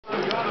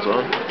So,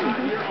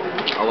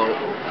 hello.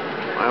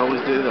 I always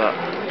do that.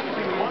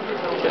 Do you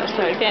want to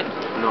start again?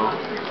 No.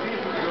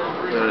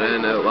 We're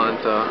in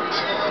Atlanta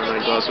and I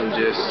got some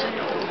juice.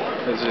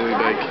 It's really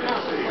big.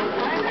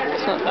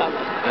 It's not that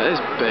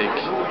big.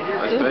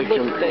 It is big. It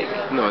looks big.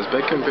 No, it's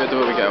big compared to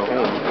what we get at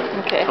home.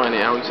 Okay.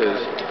 20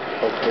 ounces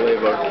of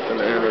flavour and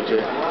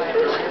energy.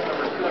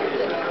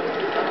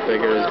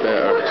 Bigger is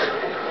better.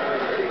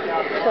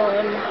 Tell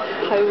them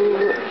how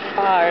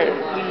far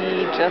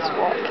we just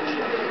walked.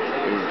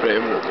 We pretty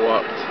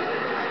walked.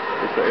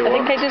 I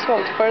think I just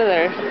walked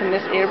further in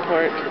this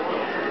airport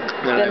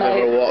Then than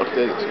I've ever walked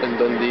in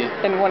Dundee.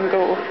 in one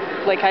go.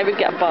 Like I would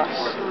get a bus.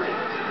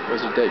 It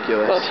was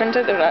ridiculous. Well, it turns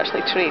out there were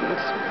actually trains,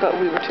 but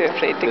we were too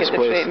afraid to get the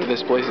train.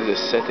 This place is a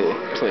city.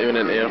 It's not even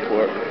an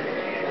airport.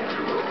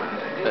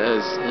 It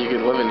is. You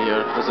could live in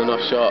here. There's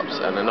enough shops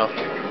and enough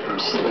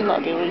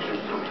Not really.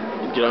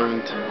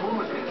 ground.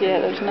 Yeah,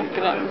 there's enough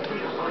ground.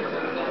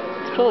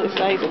 It's probably the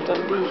size of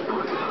Dundee.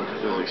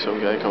 There's like some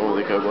guy coming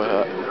with a cowboy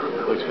hat.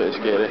 Looks pretty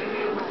scary.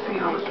 Oh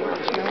my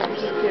gosh, no, I'm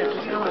scared.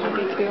 It's going to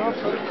be too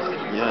awful.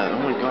 Yeah, oh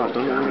my god,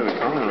 don't get rid of the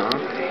camera, huh?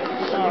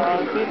 Oh,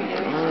 goodness.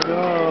 Oh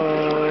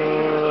my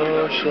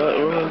gosh, that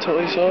woman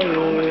totally saw you.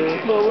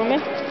 What woman?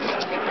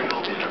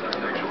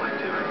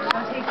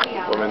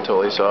 Woman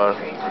totally saw her.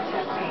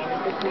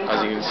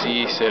 As you can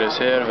see, Sarah's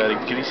hair very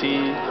greasy.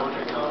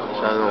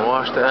 She hasn't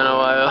washed it in a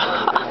while.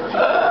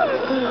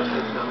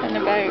 And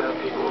about.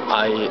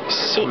 I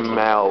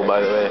smell,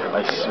 by the way.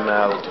 I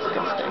smell.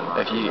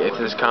 If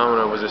this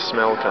camera was a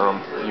smell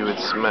cam, you would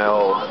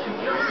smell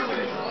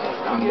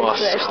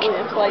musk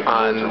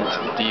and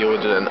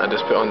deodorant. I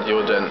just put on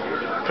deodorant.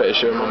 Pretty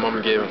sure my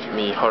mum gave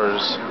me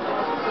hers.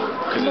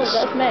 Because No, it's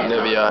that's men's.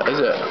 Nivea, is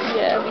it?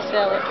 Yeah, we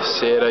sell it.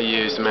 Sarah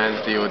used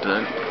men's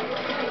deodorant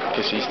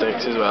because she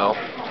stinks as well.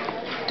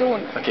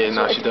 Don't. Okay,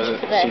 no, she doesn't.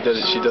 She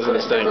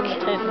doesn't stink.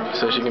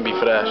 So she can be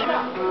fresh.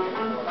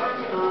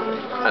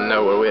 And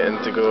now we're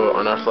waiting to go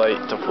on our flight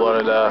to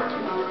Florida,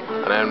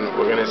 and then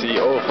we're gonna see.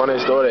 Oh, funny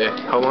story.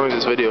 How long is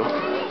this video?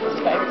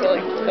 It's fine for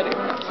like 30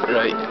 minutes.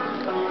 Right.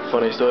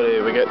 Funny story.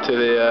 We get to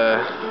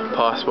the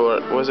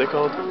passport. What's it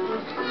called?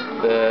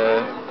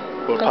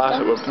 We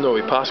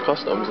pass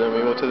customs, then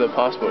we go to the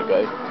passport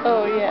guy.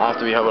 Oh yeah.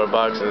 After we have our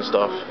bags and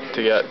stuff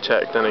to get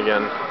checked in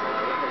again,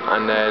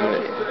 and then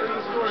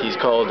he was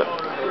called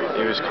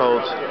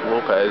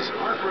Lopez,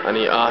 and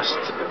he asked,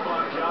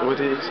 what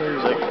did he say? He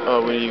was like,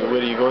 oh, where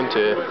are you going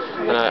to?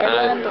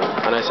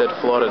 And I said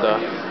Florida,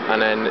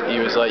 and then he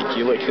was like,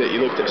 he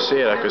looked at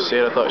Sarah, because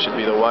Sarah thought she'd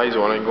be the wise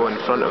one and go in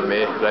front of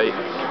me, right,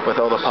 with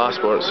all the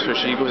passports. So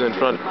she goes in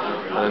front,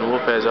 and then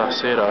Lopez asked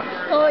Sarah,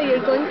 oh,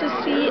 you're going to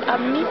see a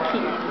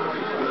Mickey.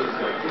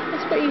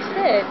 That's what you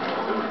said.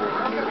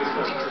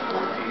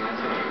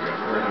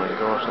 oh my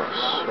gosh,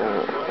 that's so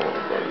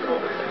awkward.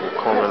 We'll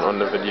comment on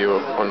the video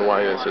on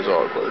why this is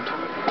awkward.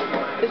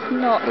 It's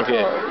not.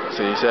 Okay,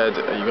 so you said,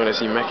 are you going to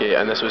see Mickey?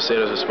 And this was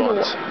Sarah's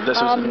response. No,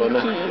 this was Mickey.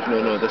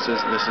 this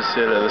is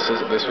Sarah.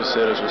 This was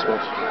Sarah's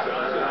response.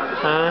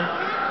 Huh?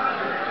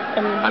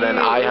 And then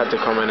I had to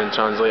come in and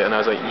translate, and I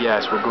was like,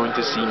 yes, we're going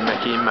to see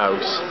Mickey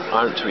Mouse,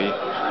 aren't we?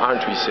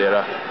 Aren't we,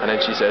 Sarah? And then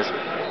she says,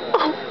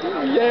 oh,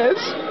 yes.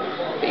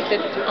 But you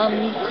said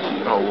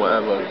Mickey. Oh,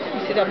 whatever.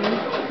 You said Mickey.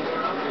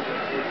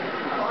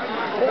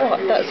 What?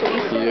 That's what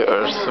you said? You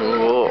are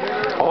so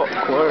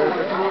awkward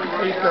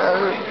right now.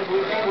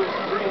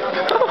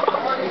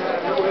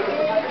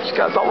 She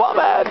can't stop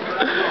laughing.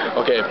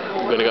 Okay,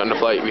 we're gonna get on the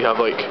flight. We have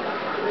like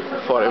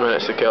 40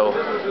 minutes to kill.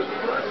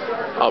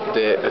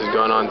 Update has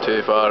gone on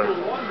too far.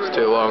 It's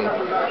too long.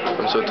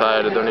 I'm so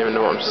tired. I don't even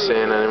know what I'm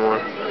saying anymore.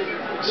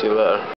 See you later.